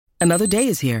Another day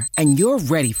is here, and you're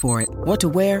ready for it. What to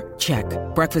wear? Check.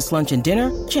 Breakfast, lunch, and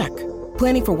dinner? Check.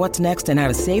 Planning for what's next and how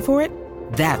to save for it?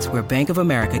 That's where Bank of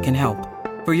America can help.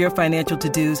 For your financial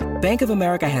to-dos, Bank of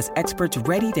America has experts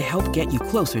ready to help get you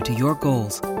closer to your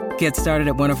goals. Get started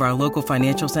at one of our local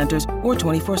financial centers or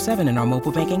 24/7 in our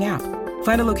mobile banking app.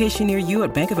 Find a location near you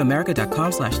at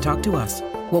bankofamerica.com/talktous.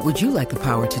 What would you like the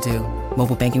power to do?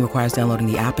 Mobile banking requires downloading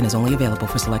the app and is only available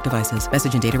for select devices.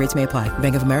 Message and data rates may apply.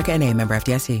 Bank of America N.A., member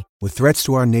FDIC. With threats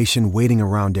to our nation waiting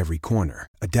around every corner,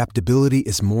 adaptability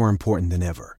is more important than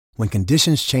ever. When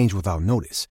conditions change without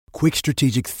notice, quick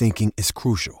strategic thinking is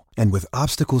crucial. And with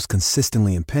obstacles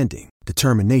consistently impending,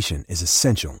 determination is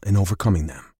essential in overcoming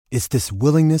them. It's this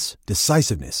willingness,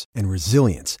 decisiveness, and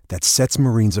resilience that sets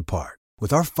Marines apart.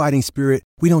 With our fighting spirit,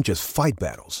 we don't just fight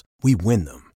battles, we win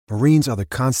them. Marines are the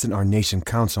constant our nation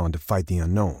counts on to fight the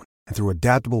unknown. And through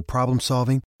adaptable problem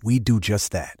solving, we do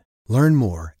just that. Learn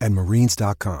more at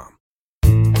marines.com.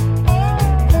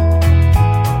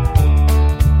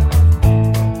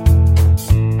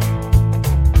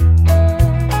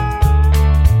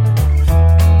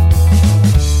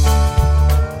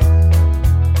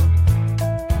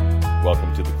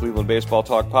 Welcome to the Cleveland Baseball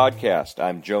Talk Podcast.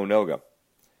 I'm Joe Noga.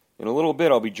 In a little bit,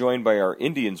 I'll be joined by our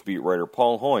Indians beat writer,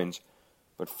 Paul Hoynes.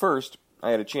 But first, I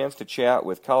had a chance to chat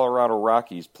with Colorado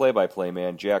Rockies play-by-play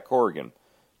man Jack Corrigan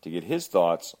to get his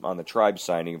thoughts on the Tribe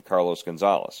signing of Carlos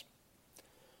Gonzalez.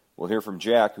 We'll hear from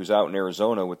Jack, who's out in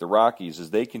Arizona with the Rockies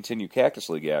as they continue Cactus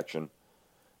League action.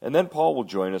 And then Paul will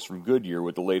join us from Goodyear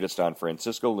with the latest on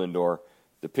Francisco Lindor,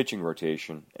 the pitching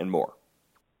rotation, and more.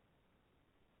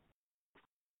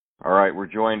 All right, we're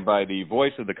joined by the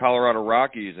voice of the Colorado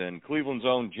Rockies and Cleveland's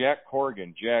own Jack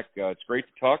Corrigan. Jack, it's great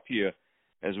to talk to you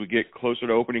as we get closer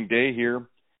to opening day here.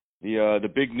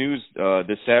 The big news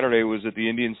this Saturday was that the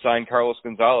Indians signed Carlos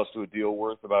Gonzalez to a deal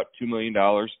worth about $2 million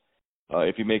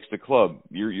if he makes the club.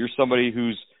 You're somebody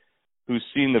who's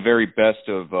seen the very best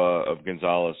of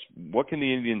Gonzalez. What can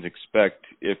the Indians expect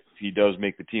if he does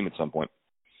make the team at some point?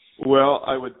 Well,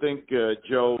 I would think,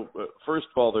 Joe, first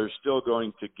of all, they're still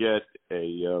going to get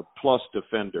a plus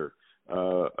defender,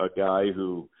 a guy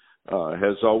who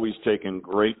has always taken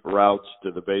great routes to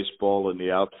the baseball in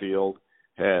the outfield,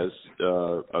 has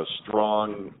a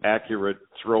strong, accurate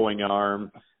throwing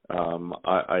arm.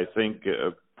 I think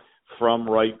from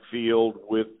right field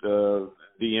with the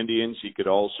Indians, he could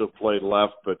also play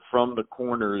left, but from the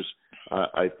corners,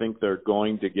 I think they're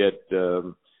going to get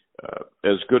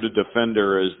as good a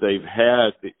defender as they've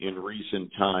had in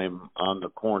recent time on the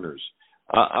corners.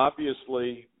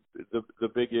 Obviously, the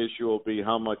big issue will be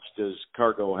how much does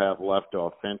Cargo have left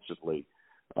offensively.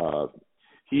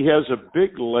 He has a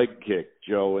big leg kick,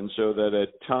 Joe, and so that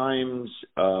at times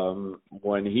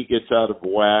when he gets out of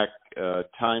whack,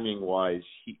 timing-wise,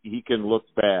 he can look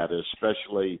bad,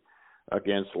 especially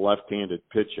against left-handed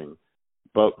pitching.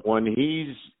 But when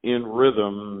he's in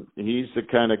rhythm, he's the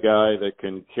kind of guy that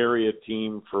can carry a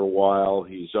team for a while.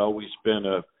 He's always been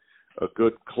a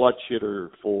good clutch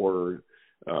hitter for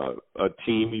a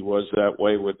team. He was that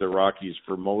way with the Rockies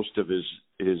for most of his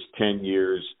 10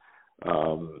 years.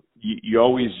 You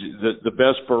always the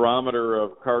best barometer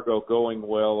of Cargo going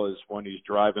well is when he's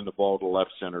driving the ball to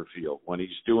left center field. When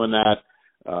he's doing that,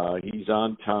 he's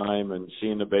on time and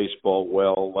seeing the baseball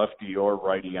well, lefty or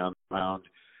righty on the mound.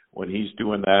 When he's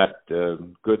doing that,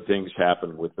 good things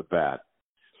happen with the bat.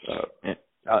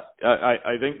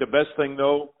 I think the best thing,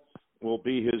 though, will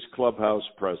be his clubhouse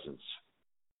presence.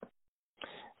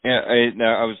 Yeah,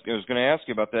 I was going to ask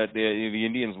you about that. The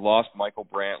Indians lost Michael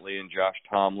Brantley and Josh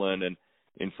Tomlin, and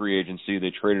in free agency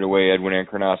they traded away Edwin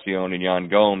Encarnacion and Yan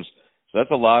Gomes. So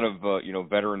that's a lot of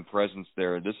veteran presence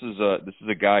there. This is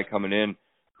a guy coming in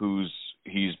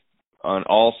he's an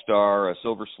all-star, a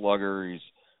Silver Slugger. He's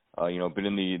been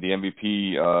in the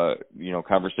MVP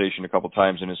conversation a couple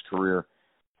times in his career.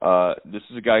 This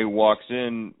is a guy who walks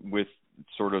in with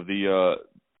sort of the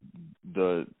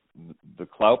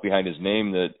clout behind his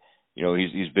name that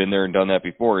he's been there and done that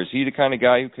before. Is he the kind of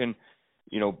guy who can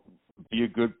be a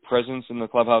good presence in the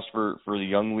clubhouse for the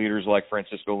young leaders like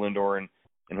Francisco Lindor and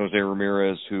Jose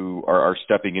Ramirez who are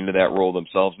stepping into that role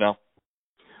themselves now?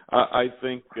 I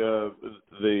think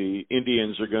the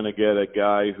Indians are going to get a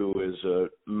guy who is a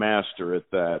master at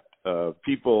that.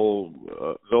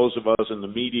 Those of us in the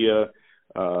media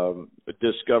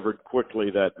discovered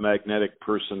quickly that magnetic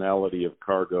personality of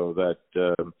Cargo,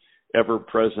 that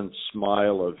ever-present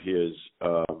smile of his.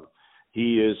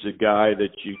 He is a guy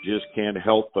that you just can't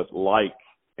help but like.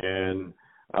 And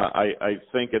I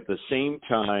think at the same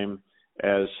time,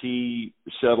 as he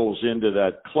settles into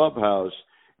that clubhouse,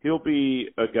 he'll be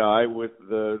a guy with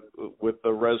the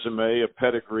resume, a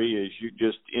pedigree, as you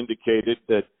just indicated, sophisticated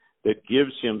that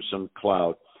gives him some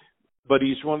clout. But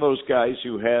he's one of those guys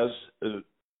who has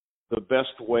the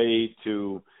best way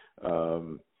to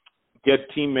get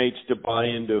teammates to buy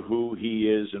into who he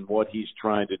is and what he's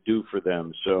trying to do for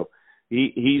them. So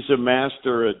he's a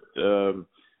master at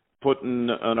putting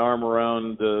an arm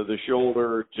around the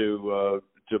shoulder to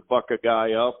buck a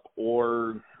guy up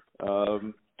or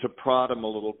to prod him a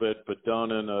little bit, but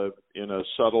done in a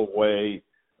subtle way.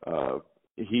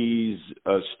 He's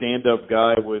a stand-up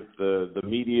guy with the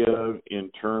media in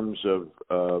terms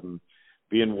of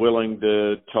being willing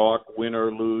to talk, win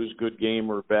or lose, good game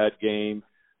or bad game.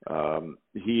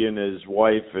 He and his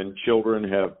wife and children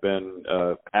have been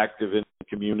active in the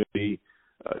community.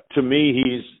 To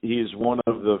me, he's one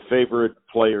of the favorite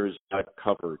players I've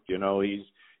covered. You know,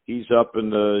 he's up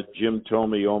in the Jim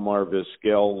Thome, Omar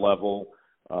Vizquel level.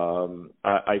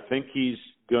 I think he's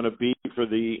going to be for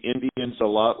the Indians a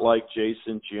lot like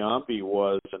Jason Giambi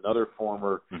was, another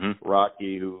former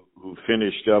Rocky who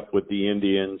finished up with the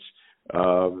Indians.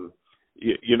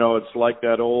 You know, it's like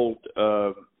that old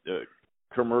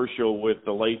commercial with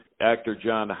the late actor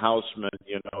John Houseman,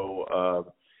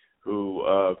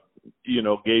 who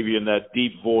gave you in that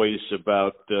deep voice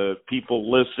about people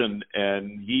listen,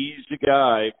 and he's the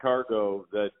guy, Cargo,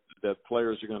 that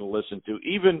players are going to listen to.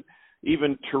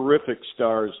 Even terrific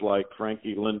stars like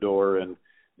Frankie Lindor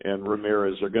and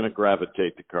Ramirez are going to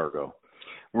gravitate to Cargo.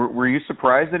 Were you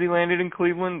surprised that he landed in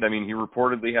Cleveland? I mean, he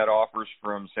reportedly had offers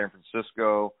from San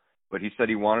Francisco, but he said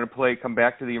he wanted to come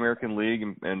back to the American League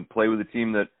and play with a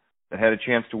team that had a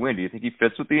chance to win. Do you think he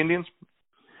fits with the Indians?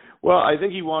 Well, I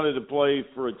think he wanted to play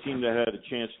for a team that had a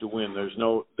chance to win. There's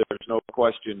no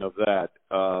question of that.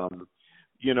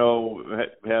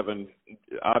 Having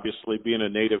obviously being a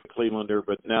native Clevelander,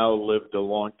 but now lived a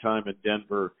long time in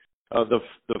Denver,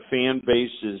 the fan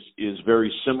base is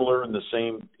very similar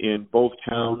in both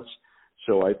towns.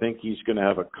 So I think he's going to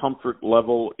have a comfort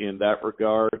level in that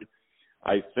regard.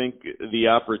 I think the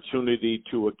opportunity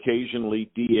to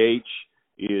occasionally DH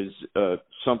is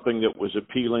something that was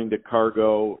appealing to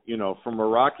Cargo. You know, from a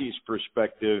Rockies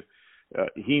perspective,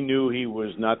 he knew he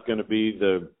was not going to be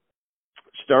the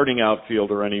starting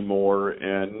outfielder anymore,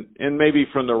 and maybe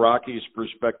from the Rockies'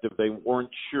 perspective, they weren't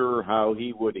sure how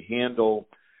he would handle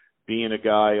being a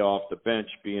guy off the bench,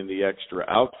 being the extra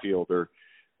outfielder.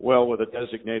 Well, with a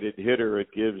designated hitter, it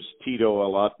gives Tito a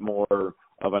lot more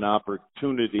of an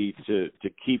opportunity to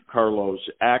keep Carlos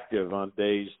active on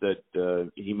days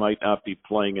that he might not be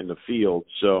playing in the field.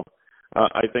 So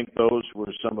I think those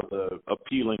were some of the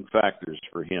appealing factors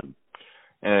for him.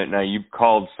 Now, you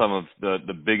called some of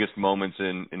the biggest moments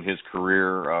in his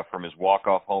career, from his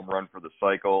walk-off home run for the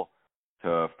cycle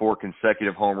to 4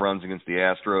 consecutive home runs against the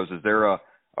Astros. Is there a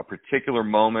particular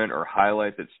moment or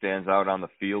highlight that stands out on the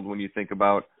field when you think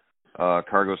about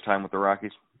Cargo's time with the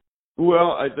Rockies?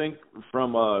 Well, I think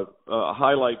from a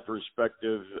highlight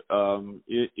perspective,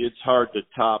 it's hard to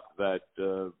top that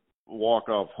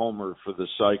walk-off homer for the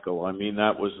cycle. I mean,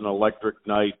 that was an electric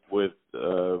night with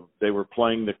they were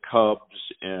playing the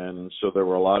Cubs, and so there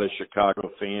were a lot of Chicago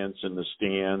fans in the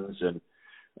stands, and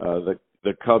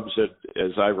the Cubs had,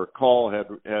 as I recall,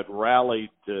 had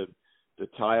rallied to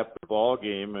tie up the ball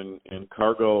game, and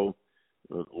Cargo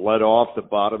led off the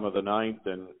bottom of the ninth,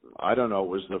 and I don't know, it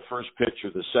was the first pitch or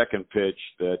the second pitch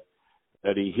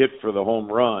that he hit for the home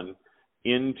run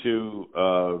into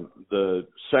the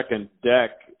second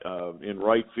deck in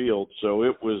right field. So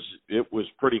it was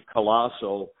pretty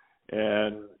colossal,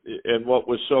 and what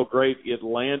was so great, it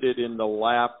landed in the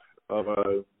lap of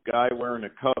a guy wearing a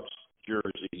Cubs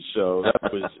jersey. So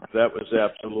that was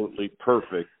absolutely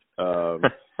perfect.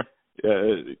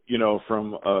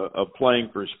 From a playing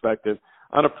perspective.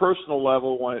 On a personal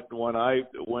level, when I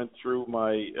went through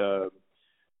my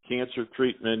cancer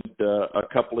treatment a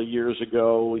couple of years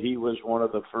ago, he was one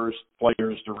of the first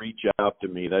players to reach out to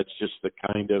me. That's just the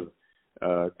kind of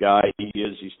guy he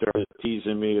is. He started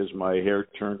teasing me as my hair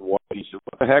turned white. He said,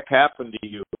 "What the heck happened to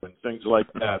you?" and things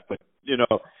like that. But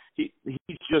he's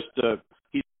just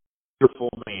he's a wonderful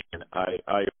man.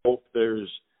 I hope there's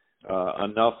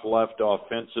enough left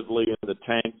offensively in the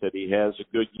tank that he has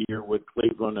a good year with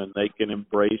Cleveland, and they can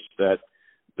embrace that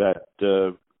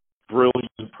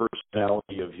brilliant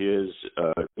personality of his.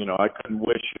 I couldn't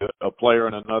wish a player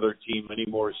on another team any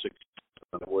more successful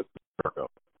than with Cargo.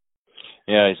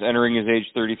 Yeah, he's entering his age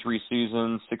 33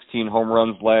 season, 16 home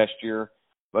runs last year,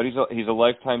 but he's a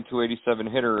lifetime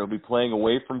 287 hitter. He'll be playing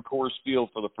away from Coors Field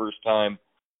for the first time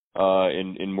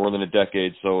in more than a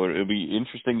decade, so it'll be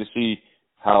interesting to see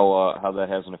how that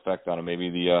has an effect on him. Maybe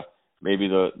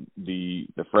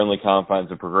the friendly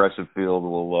confines of Progressive Field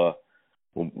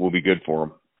will be good for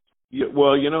him. Yeah,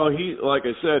 well, he, like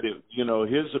I said,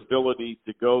 his ability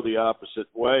to go the opposite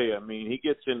way. I mean, he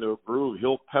gets into a groove.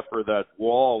 He'll pepper that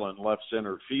wall in left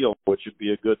center field, which would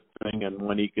be a good thing. And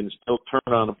when he can still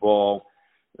turn on a ball,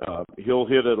 he'll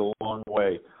hit it a long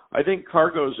way. I think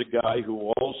Cargo's a guy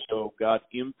who also got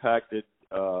impacted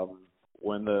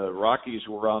when the Rockies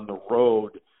were on the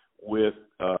road with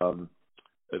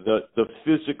the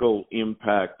physical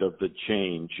impact of the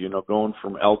change. Going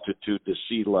from altitude to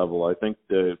sea level. I think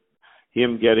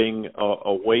him getting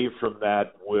away from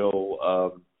that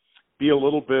will be a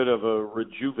little bit of a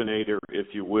rejuvenator, if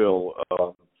you will.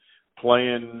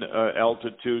 Playing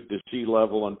altitude to sea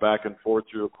level and back and forth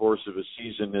through the course of a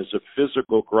season is a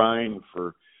physical grind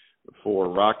for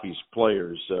Rockies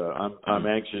players. I'm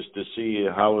anxious to see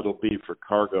how it'll be for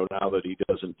Cargo now that he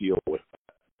doesn't deal with that.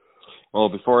 Well,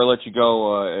 before I let you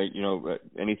go,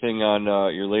 anything on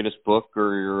your latest book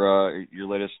or your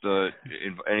latest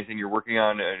anything you're working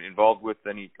on involved with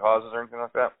any causes or anything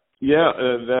like that? Yeah,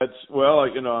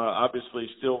 obviously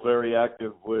still very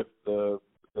active with the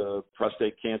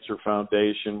Prostate Cancer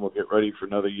Foundation. We'll get ready for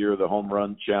another year of the Home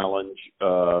Run Challenge.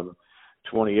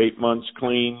 28 months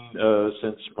clean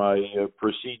since my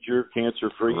procedure,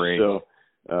 cancer-free. Great. So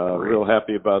real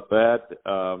happy about that.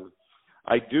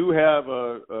 I do have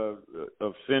a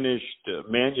finished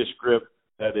manuscript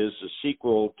that is a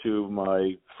sequel to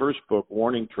my first book,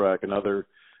 Warning Track, another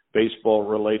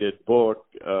baseball-related book.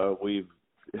 We've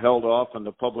held off on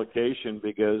the publication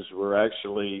because we're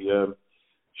actually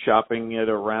shopping it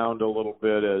around a little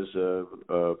bit as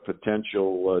a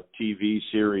potential TV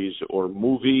series or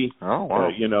movie. Oh,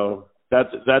 wow.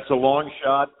 That's a long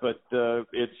shot, but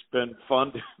it's been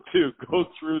fun to go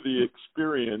through the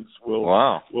experience.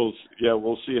 Wow. We'll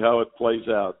see how it plays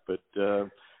out. But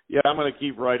I'm going to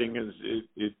keep writing.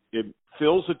 It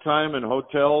fills the time in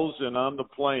hotels and on the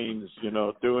planes,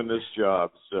 doing this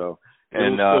job. So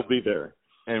it'll still be there.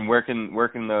 And where can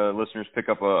the listeners pick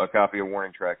up a copy of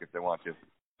Warning Track if they want to?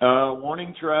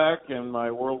 Warning Track and my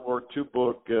World War II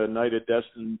book, Night of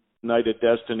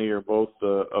Destiny, are both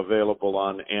available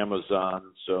on Amazon.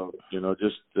 So,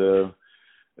 just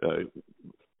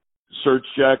search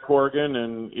Jack Corrigan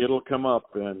and it'll come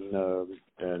up.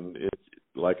 And it's,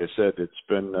 like I said, it's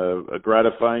been a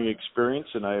gratifying experience,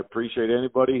 and I appreciate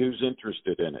anybody who's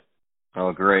interested in it.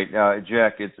 Oh, great.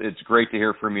 Jack, it's great to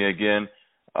hear from you again.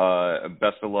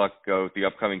 Best of luck with the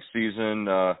upcoming season.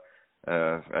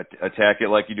 Attack it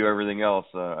like you do everything else.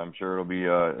 I'm sure it'll be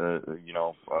a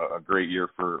great year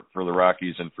for the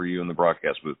Rockies and for you in the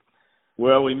broadcast booth.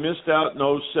 Well, we missed out in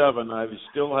 2007. I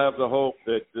still have the hope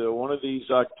that one of these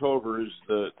Octobers,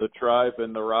 the Tribe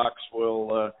and the Rocks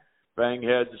will bang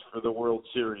heads for the World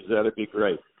Series. That'd be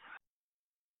great.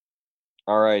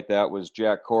 All right, that was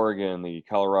Jack Corrigan, the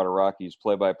Colorado Rockies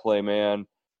play-by-play man,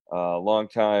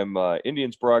 longtime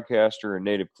Indians broadcaster and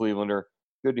native Clevelander.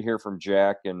 Good to hear from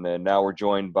Jack, and then now we're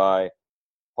joined by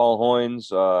Paul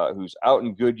Hoynes, who's out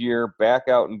in Goodyear, back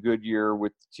out in Goodyear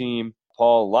with the team.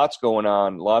 Paul, lots going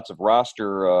on, lots of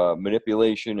roster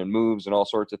manipulation and moves and all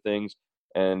sorts of things,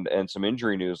 and some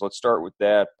injury news. Let's start with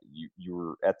that. You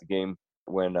were at the game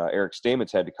when Eric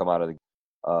Stamets had to come out of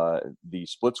the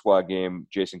split squad game.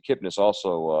 Jason Kipnis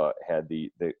also had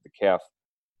the calf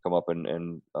come up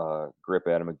and grip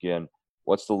at him again.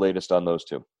 What's the latest on those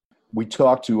two? We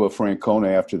talked to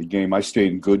Francona after the game. I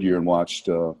stayed in Goodyear and watched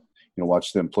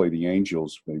them play the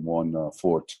Angels. They won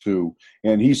 4-2.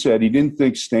 And he said he didn't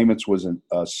think Stamets was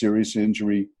a serious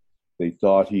injury. They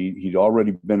thought he'd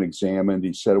already been examined.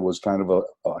 He said it was kind of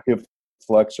a hip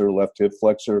flexor, left hip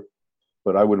flexor.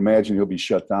 But I would imagine he'll be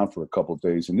shut down for a couple of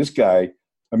days. And this guy,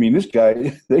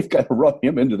 they've got to run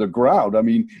him into the ground. I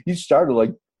mean, he started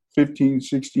like 15,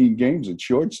 16 games at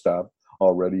shortstop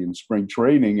already in spring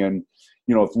training. And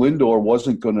if Lindor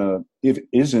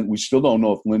we still don't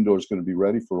know if Lindor is going to be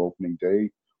ready for opening day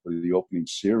or the opening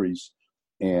series.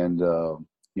 And,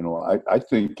 I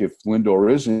think if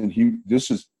Lindor isn't,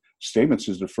 Stamets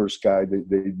is the first guy that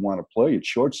they want to play at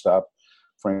shortstop.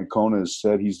 Francona has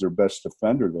said he's their best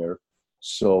defender there.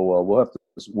 So we'll have to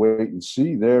wait and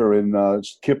see there. And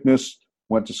Kipnis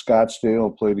went to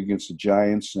Scottsdale, played against the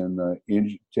Giants, and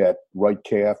that right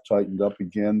calf tightened up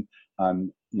again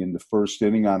in the first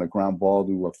inning on a ground ball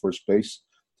to first base.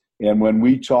 And when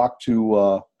we talked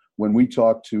to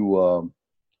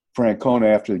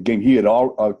Francona after the game,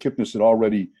 Kipnis had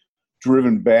already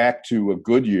driven back to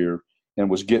Goodyear and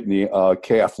was getting the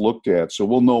calf looked at. So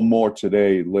we'll know more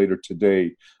later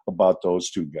today about those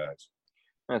two guys.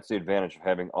 That's the advantage of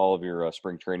having all of your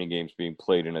spring training games being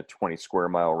played in a 20 square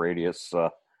mile radius,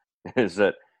 is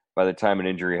that by the time an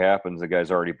injury happens, the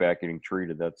guy's already back getting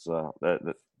treated. That's a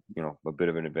bit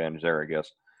of an advantage there, I guess.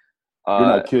 You're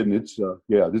not kidding. It's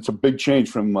it's a big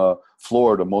change from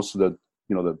Florida. Most of the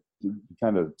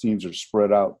kind of teams are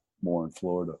spread out more in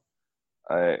Florida.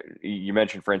 You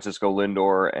mentioned Francisco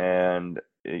Lindor, and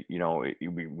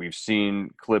we've seen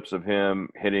clips of him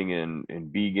hitting in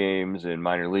B games, in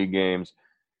minor league games.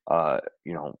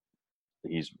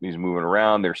 He's moving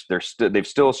around. They've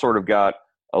still sort of got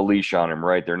a leash on him,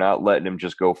 right? They're not letting him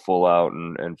just go full out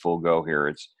and full go here.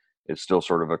 It's still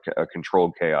sort of a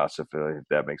controlled chaos, if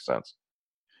that makes sense.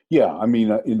 Yeah, I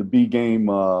mean, in the B game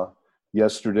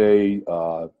yesterday,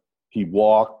 he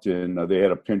walked, and they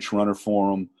had a pinch runner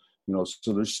for him.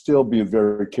 So they're still being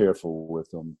very careful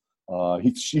with him.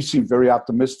 He seemed very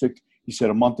optimistic. He said,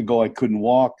 a month ago I couldn't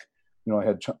walk. I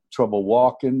had trouble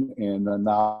walking, and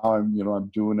now I'm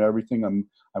doing everything. I'm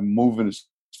moving as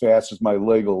fast as my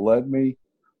leg will let me.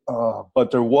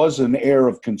 But there was an air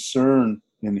of concern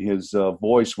in his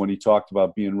voice when he talked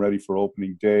about being ready for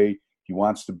opening day. He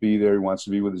wants to be there. He wants to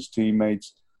be with his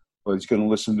teammates, but he's going to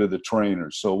listen to the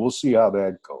trainers. So we'll see how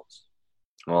that goes.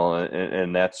 Well,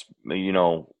 and that's,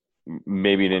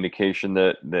 maybe an indication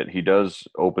that he does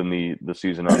open the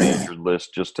season on the injured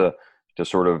list, just to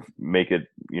sort of make it,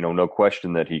 no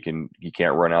question that he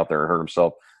can't run out there and hurt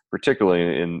himself,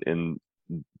 particularly in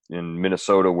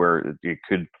Minnesota, where it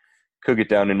could get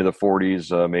down into the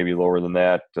 40s, maybe lower than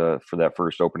that for that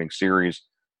first opening series.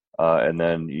 And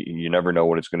then you never know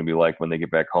what it's going to be like when they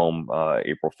get back home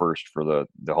April 1st for the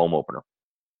home opener.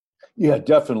 Yeah,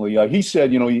 definitely. He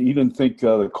said, he didn't think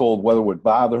the cold weather would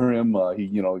bother him.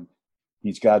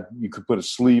 You could put a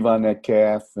sleeve on that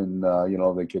calf, and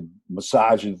they could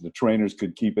massage it. The trainers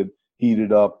could keep it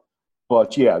heated up.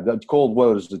 But yeah, that cold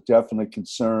weather is a definite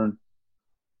concern.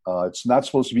 It's not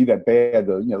supposed to be that bad.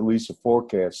 At least the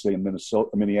forecast say in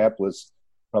Minneapolis,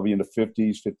 probably in the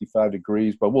 50s, 55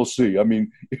 degrees. But we'll see. I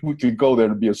mean, if we could go there,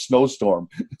 it'd be a snowstorm.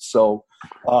 So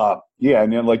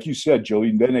and then like you said,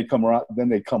 Joey, then they come around. Then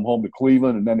they come home to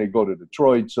Cleveland, and then they go to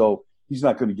Detroit. So he's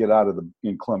not going to get out of the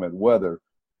inclement weather.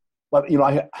 But,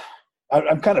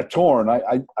 I'm kind of torn.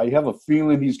 I have a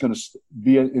feeling he's going to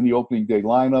be in the opening day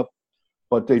lineup.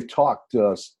 But they've talked to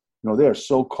us. They're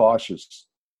so cautious,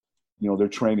 their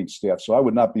training staff. So I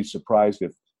would not be surprised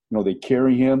if, they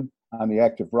carry him on the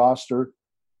active roster,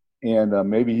 and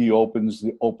maybe he opens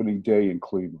the opening day in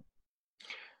Cleveland.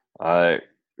 A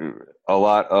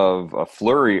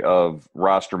flurry of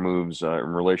roster moves in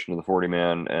relation to the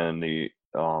 40-man and the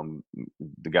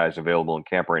guys available in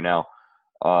camp right now.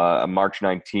 On March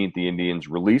 19th, the Indians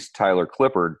released Tyler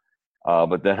Clippard,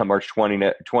 but then on March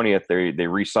 20th, they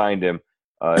re-signed him.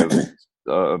 It was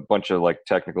a bunch of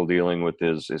technical dealing with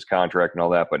his contract and all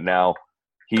that, but now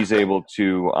he's able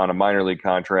to, on a minor league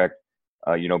contract,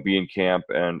 be in camp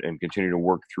and continue to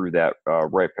work through that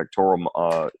right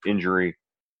pectoral injury,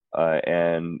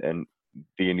 and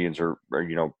the Indians are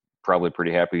probably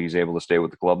pretty happy he's able to stay with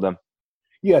the club then.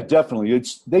 Yeah, definitely.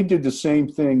 They did the same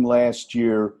thing last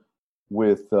year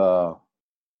with Napoli.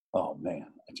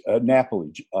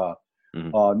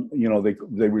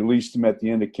 They released him at the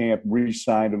end of camp,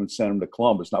 re-signed him, and sent him to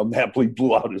Columbus. Now Napoli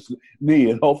blew out his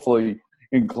knee, and hopefully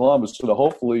in Columbus. So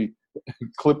hopefully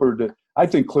Clippard. I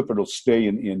think Clippard will stay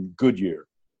in Goodyear,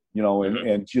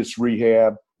 and just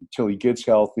rehab until he gets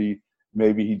healthy.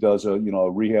 Maybe he does a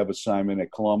rehab assignment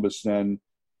at Columbus then.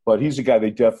 But he's a guy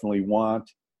they definitely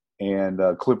want, and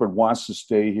Clippard wants to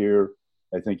stay here.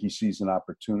 I think he sees an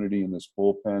opportunity in this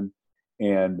bullpen,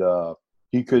 and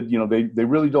he could, they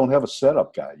really don't have a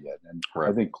setup guy yet. And right.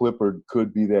 I think Clippard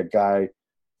could be that guy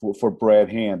for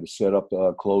Brad Hand, to set up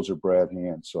the closer Brad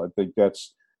Hand. So I think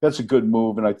that's a good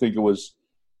move. And I think it was,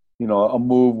 a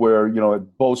move where,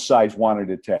 both sides wanted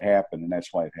it to happen, and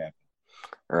that's why it happened.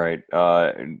 All right.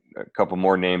 A couple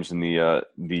more names in the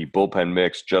bullpen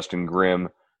mix: Justin Grimm,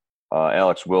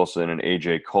 Alex Wilson, and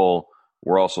AJ Cole.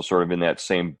 We're also sort of in that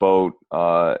same boat.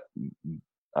 I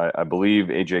believe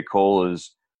AJ Cole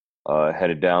is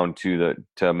headed down to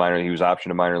minor. He was optioned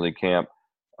to minor league camp.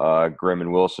 Grimm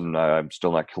and Wilson, I'm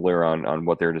still not clear on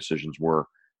what their decisions were.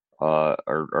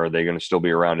 Are they going to still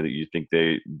be around? Do you think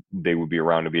they would be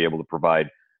around to be able to provide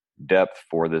depth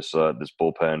for this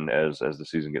bullpen as the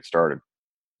season gets started?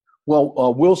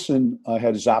 Well, Wilson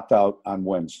had his opt-out on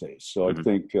Wednesday, so I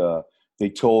think they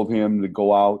told him to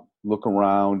go out, look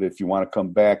around. If you want to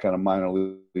come back on a minor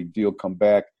league deal, come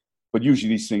back. But usually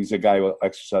these things, the guy will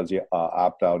exercise the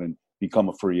opt-out and become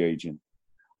a free agent.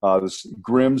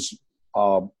 Grimm's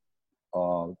opt-out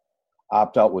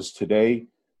was today,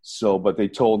 but they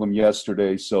told him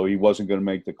yesterday, so he wasn't going to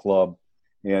make the club.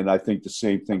 And I think the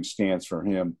same thing stands for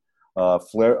him.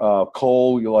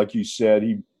 Cole, like you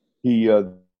said, he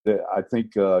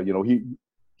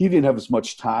he didn't have as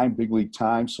much time, big league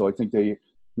time. So I think they,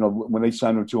 when they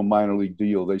signed him to a minor league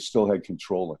deal, they still had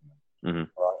control of him. Mm-hmm.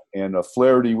 And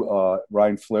Flaherty,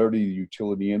 Ryan Flaherty, the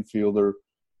utility infielder,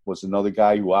 was another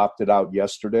guy who opted out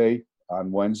yesterday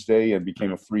on Wednesday and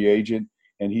became a free agent.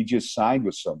 And he just signed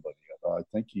with somebody. I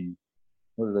think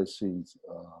what did I see?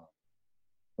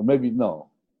 Or maybe no,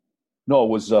 it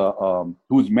was who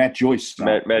was Matt Joyce?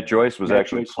 Matt Joyce was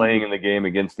actually playing in the game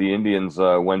against the Indians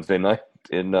Wednesday night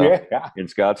in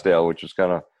Scottsdale, which is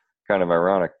kind of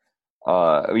ironic.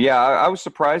 I was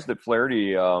surprised that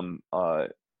Flaherty, that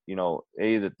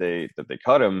they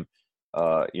cut him,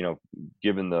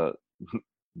 given the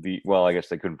I guess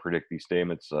they couldn't predict the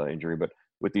Stamets injury, but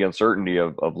with the uncertainty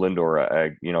of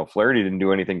Lindor, Flaherty didn't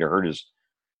do anything to hurt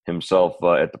himself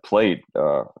at the plate,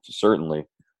 certainly.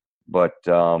 But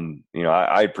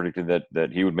I predicted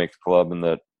that he would make the club and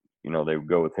that they would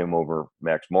go with him over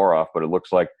Max Moroff. But it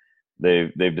looks like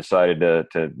they've decided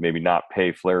to maybe not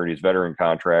pay Flaherty's veteran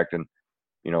contract and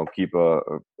keep a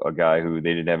guy who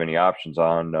they didn't have any options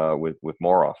on with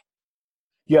Moroff.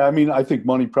 Yeah, I mean, I think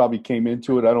money probably came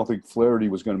into it. I don't think Flaherty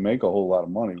was going to make a whole lot of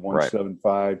money.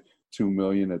 $175, $2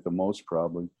 million at the most,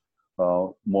 probably.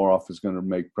 Moroff is going to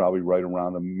make probably right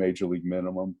around a major league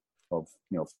minimum of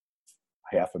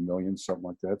 $500,000, something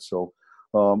like that. So,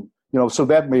 so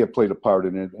that may have played a part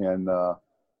in it. And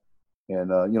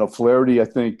Flaherty, I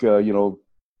think,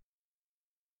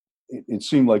 it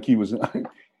seemed like he was.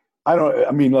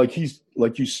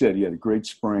 Like you said, he had a great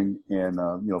spring, and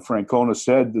Francona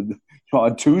said that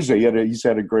on Tuesday he's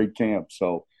had a great camp.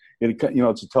 So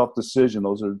it's a tough decision.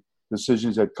 Those are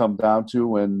decisions that come down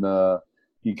to, and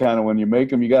when you make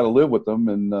them, you got to live with them.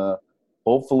 And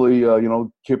hopefully,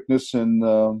 Kipnis and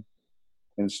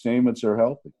Stamets are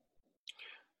healthy.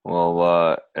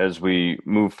 Well, as we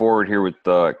move forward here with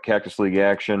Cactus League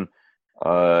action,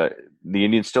 the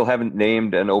Indians still haven't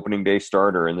named an opening day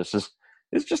starter, and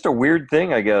it's just a weird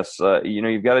thing, I guess.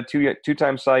 You've got a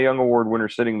two-time Cy Young Award winner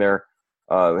sitting there.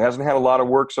 Hasn't had a lot of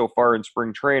work so far in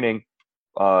spring training.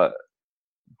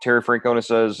 Terry Francona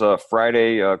says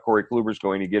Friday Corey Kluber's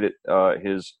going to get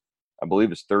his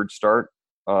third start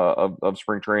of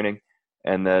spring training,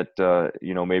 and that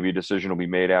maybe a decision will be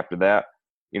made after that.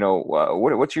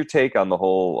 What's your take on the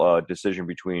whole decision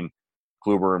between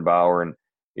Kluber and Bauer, and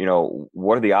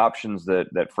what are the options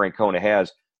that Francona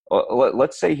has?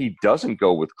 Let's say he doesn't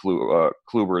go with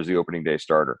Kluber as the opening day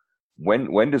starter.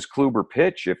 When does Kluber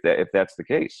pitch if that's the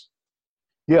case?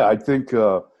 Yeah, I think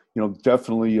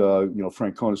definitely.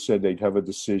 Francona said they'd have a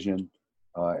decision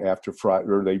after Friday,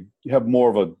 or they have more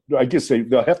of a. I guess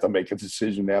they'll have to make a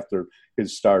decision after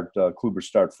his start, Kluber's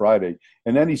start Friday.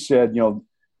 And then he said,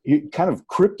 he kind of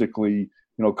cryptically,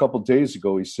 a couple of days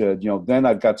ago, he said, then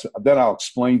I'll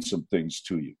explain some things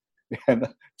to you. And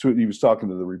he was talking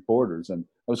to the reporters, and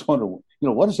I was wondering,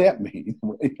 what does that mean?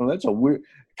 That's a weird,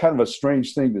 kind of a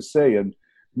strange thing to say. And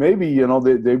maybe,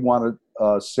 they want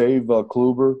to save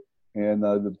Kluber and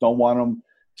don't want him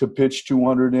to pitch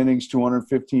 200 innings,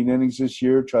 215 innings this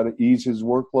year, try to ease his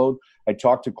workload. I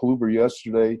talked to Kluber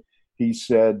yesterday. He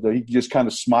said he just kind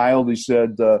of smiled. He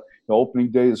said the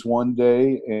opening day is one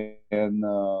day, and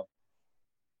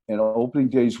opening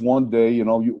day is one day.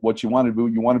 What you want to do,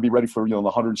 you want to be ready for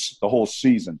the whole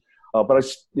season. But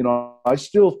I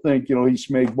still think he's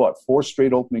made 4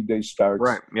 straight opening day starts.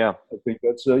 Right. Yeah. I think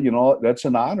that's that's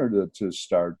an honor to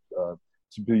start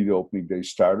to be the opening day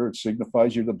starter. It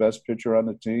signifies you're the best pitcher on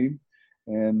the team,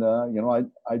 and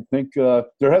I think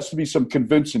there has to be some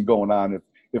convincing going on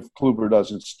if Kluber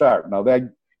doesn't start. Now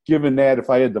given that, if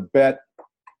I had to bet,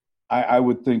 I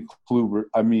would think Kluber.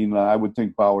 I would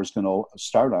think Bauer's going to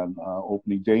start on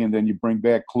opening day, and then you bring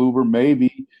back Kluber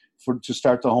maybe to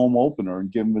start the home opener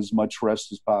and give him as much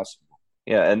rest as possible.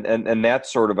 Yeah, and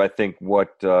that's sort of, I think,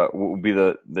 what would be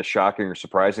the shocking or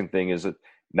surprising thing is that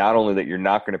not only that you're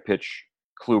not going to pitch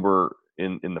Kluber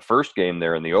in the first game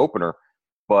there in the opener,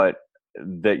 but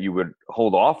that you would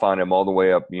hold off on him all the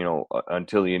way up,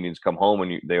 until the Indians come home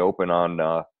and they open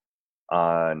on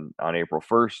April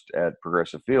 1st at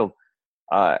Progressive Field.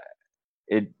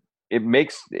 It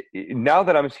makes, now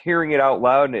that I'm hearing it out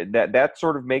loud, that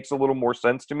sort of makes a little more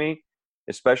sense to me,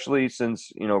 especially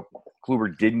since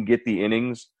Kluber didn't get the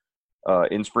innings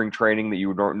in spring training that you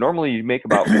would normally you'd make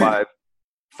about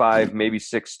five maybe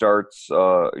 6 starts.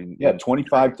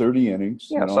 25, 30 innings.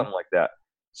 Yeah, something like that.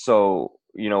 So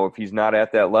if he's not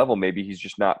at that level, maybe he's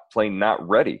just not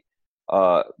ready.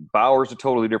 Bauer's a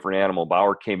totally different animal.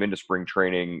 Bauer came into spring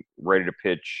training ready to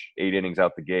pitch 8 innings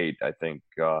out the gate, I think.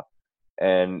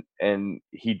 And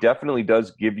he definitely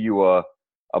does give you a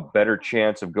better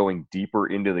chance of going deeper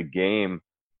into the game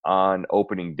on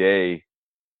opening day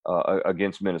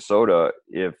against Minnesota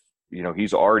if,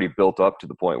 he's already built up to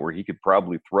the point where he could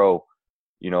probably throw,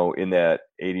 in that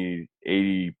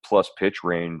 80 plus pitch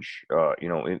range,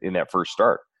 in that first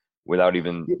start without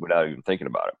even thinking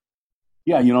about it.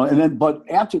 Yeah, but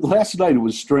after last night, it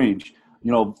was strange.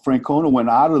 Francona went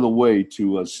out of the way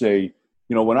to say,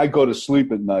 when I go to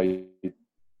sleep at night,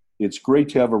 it's great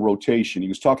to have a rotation. He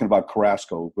was talking about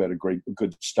Carrasco, who had a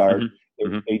good start,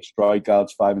 8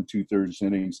 strikeouts, 5 2/3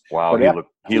 innings. Wow,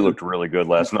 he looked really good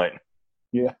last night.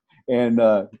 Yeah, and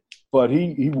but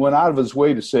he went out of his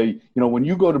way to say, when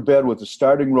you go to bed with a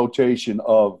starting rotation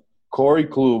of Corey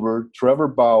Kluber, Trevor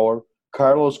Bauer,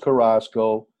 Carlos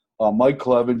Carrasco, Mike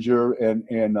Clevenger, and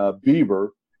Bieber,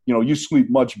 you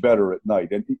sleep much better at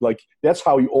night. And that's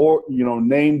how he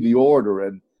named the order,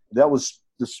 and that was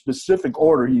the specific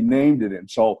order he named it in.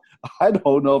 So I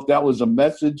don't know if that was a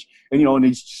message. And and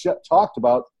he talked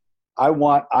about I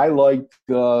like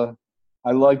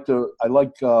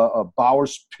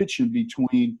Bauer's pitching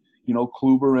between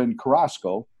Kluber and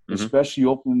Carrasco, especially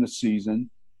opening the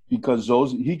season, because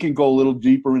he can go a little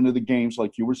deeper into the games,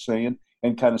 like you were saying,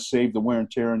 and kind of save the wear and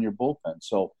tear in your bullpen.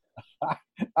 So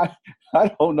I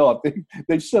don't know. I think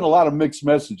they've sent a lot of mixed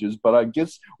messages, but I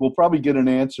guess we'll probably get an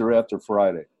answer after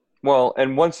Friday. Well,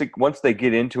 and once they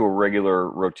get into a regular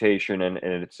rotation and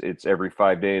it's every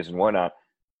 5 days and whatnot,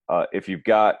 if you've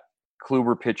got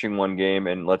Kluber pitching one game,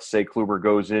 and let's say Kluber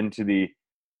goes into the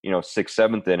 6th,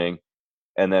 7th inning,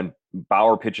 and then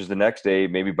Bauer pitches the next day,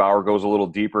 maybe Bauer goes a little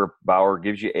deeper. Bauer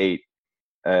gives you 8,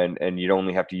 and you'd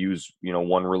only have to use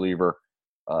one reliever.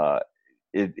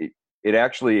 It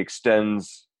actually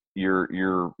extends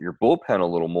your bullpen a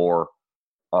little more.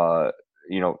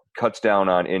 Cuts down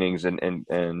on innings, and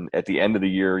at the end of the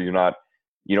year, you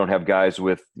don't have guys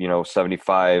with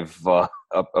 75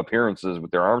 appearances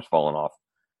with their arms falling off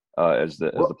as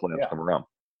the playoffs come around.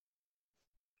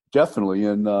 Definitely,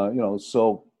 and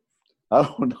so I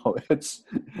don't know.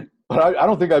 But I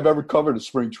don't think I've ever covered a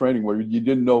spring training where you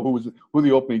didn't know who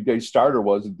the opening day starter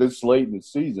was this late in the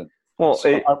season. Well,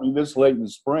 this late in the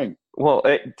spring. Well,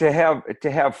 to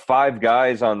have 5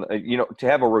 guys on, to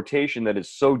have a rotation that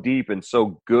is so deep and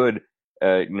so good,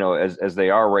 as they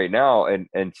are right now,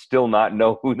 and still not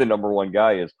know who the number one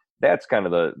guy is. That's kind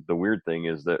of the weird thing,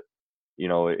 is that,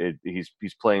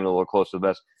 he's playing a little close to the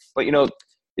best. But,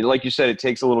 like you said, it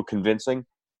takes a little convincing.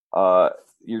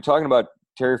 You're talking about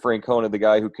Terry Francona, the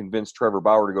guy who convinced Trevor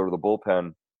Bauer to go to the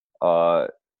bullpen,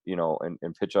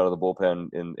 and pitch out of the bullpen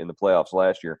in the playoffs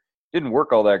last year. Didn't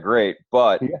work all that great,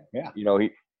 but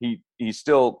he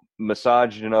still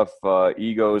massaged enough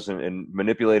egos and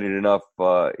manipulated enough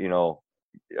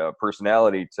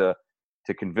personality to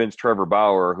convince Trevor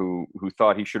Bauer, who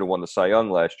thought he should have won the Cy Young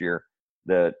last year,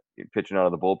 that pitching out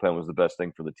of the bullpen was the best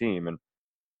thing for the team. And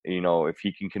if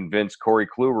he can convince Corey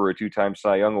Kluber, a 2-time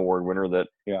Cy Young Award winner, that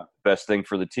best thing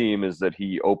for the team is that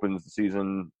he opens the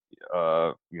season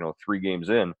 3 games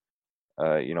in,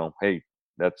 hey,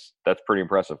 that's pretty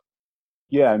impressive.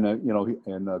 Yeah, and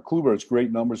Kluber has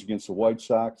great numbers against the White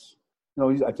Sox.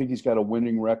 I think he's got a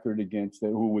winning record against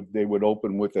who they would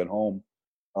open with at home.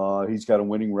 He's got a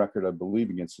winning record, I believe,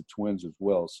 against the Twins as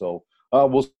well. So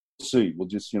we'll see. We'll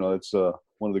just, it's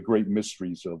one of the great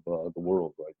mysteries of the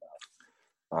world right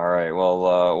now. All right.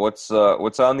 Well, what's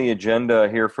on the agenda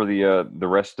here for the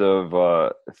rest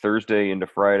of Thursday into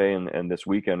Friday and this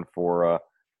weekend for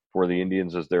the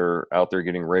Indians as they're out there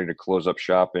getting ready to close up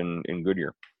shop in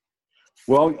Goodyear?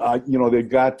 Well, they've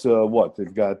got what?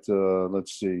 They've got,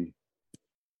 let's see.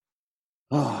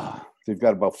 They've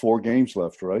got about 4 games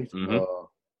left, right?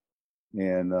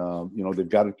 And they've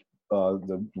got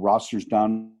the roster's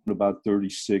down to about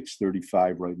 36,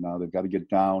 35 right now. They've got to get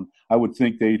down. I would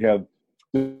think they'd have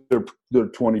their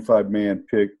 25-man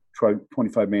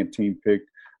team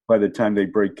picked by the time they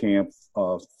break camp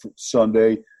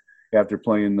Sunday after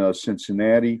playing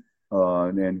Cincinnati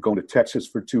and then going to Texas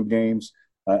for 2 games.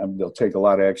 They'll take a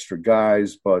lot of extra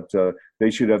guys, but they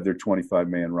should have their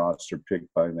 25-man roster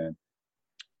picked by then.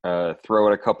 Throw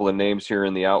out a couple of names here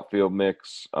in the outfield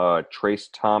mix: Trace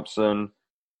Thompson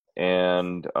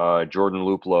and Jordan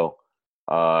Luplow.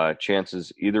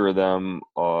 Chances either of them,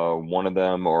 one of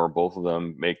them, or both of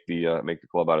them make the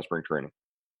club out of spring training.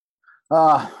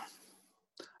 I'd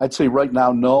say right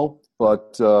now no,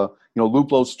 but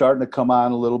Luplow's starting to come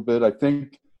on a little bit. I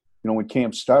think. When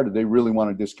camp started, they really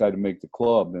wanted this guy to make the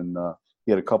club, and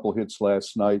he had a couple hits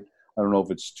last night. I don't know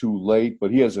if it's too late, but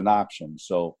he has an option,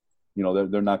 so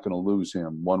they're not going to lose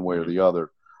him one way or the other.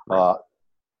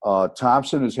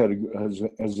 Thompson has had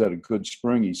a good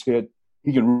spring.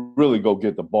 He can really go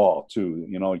get the ball too.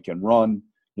 He can run.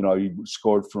 He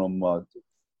scored from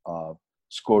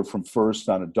scored from first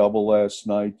on a double last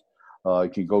night. He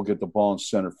can go get the ball in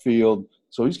center field.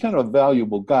 So he's kind of a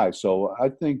valuable guy. So I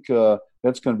think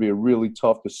that's going to be a really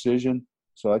tough decision.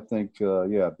 So I think,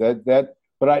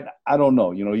 but I don't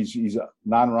know. You know, he's a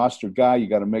non-roster guy. You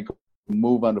got to make a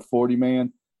move on the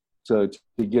 40-man to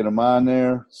get him on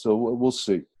there. So we'll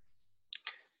see.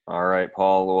 All right,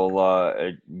 Paul.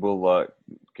 We'll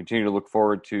continue to look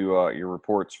forward to your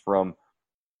reports from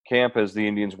camp as the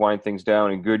Indians wind things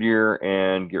down in Goodyear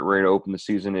and get ready to open the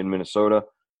season in Minnesota.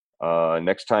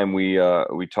 Next time we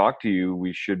talk to you,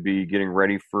 we should be getting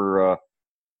ready for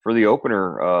the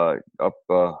opener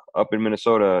up in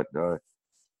Minnesota.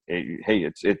 Hey,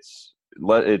 it's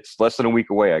less than a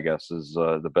week away, I guess, is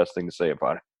the best thing to say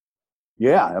about it.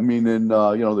 Yeah, I mean, and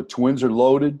the Twins are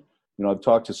loaded. You know, I've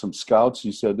talked to some scouts.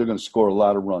 He said they're going to score a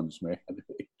lot of runs, man.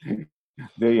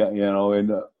 They I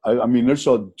mean, there's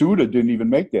Duda didn't even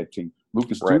make that team.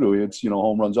 Lucas Duda, it's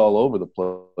home runs all over the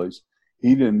place.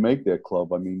 He didn't make that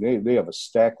club. I mean, they have a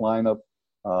stacked lineup.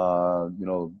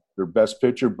 Their best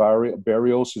pitcher,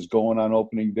 Barrios, is going on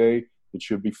opening day. It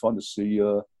should be fun to see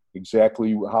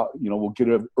exactly how, we'll get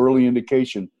an early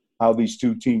indication how these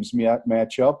two teams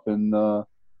match up, and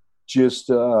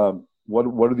what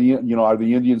are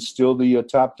the Indians still the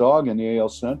top dog in the AL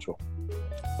Central?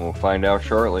 We'll find out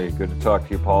shortly. Good to talk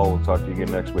to you, Paul. We'll talk to you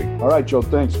again next week. All right, Joe.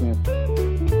 Thanks, man.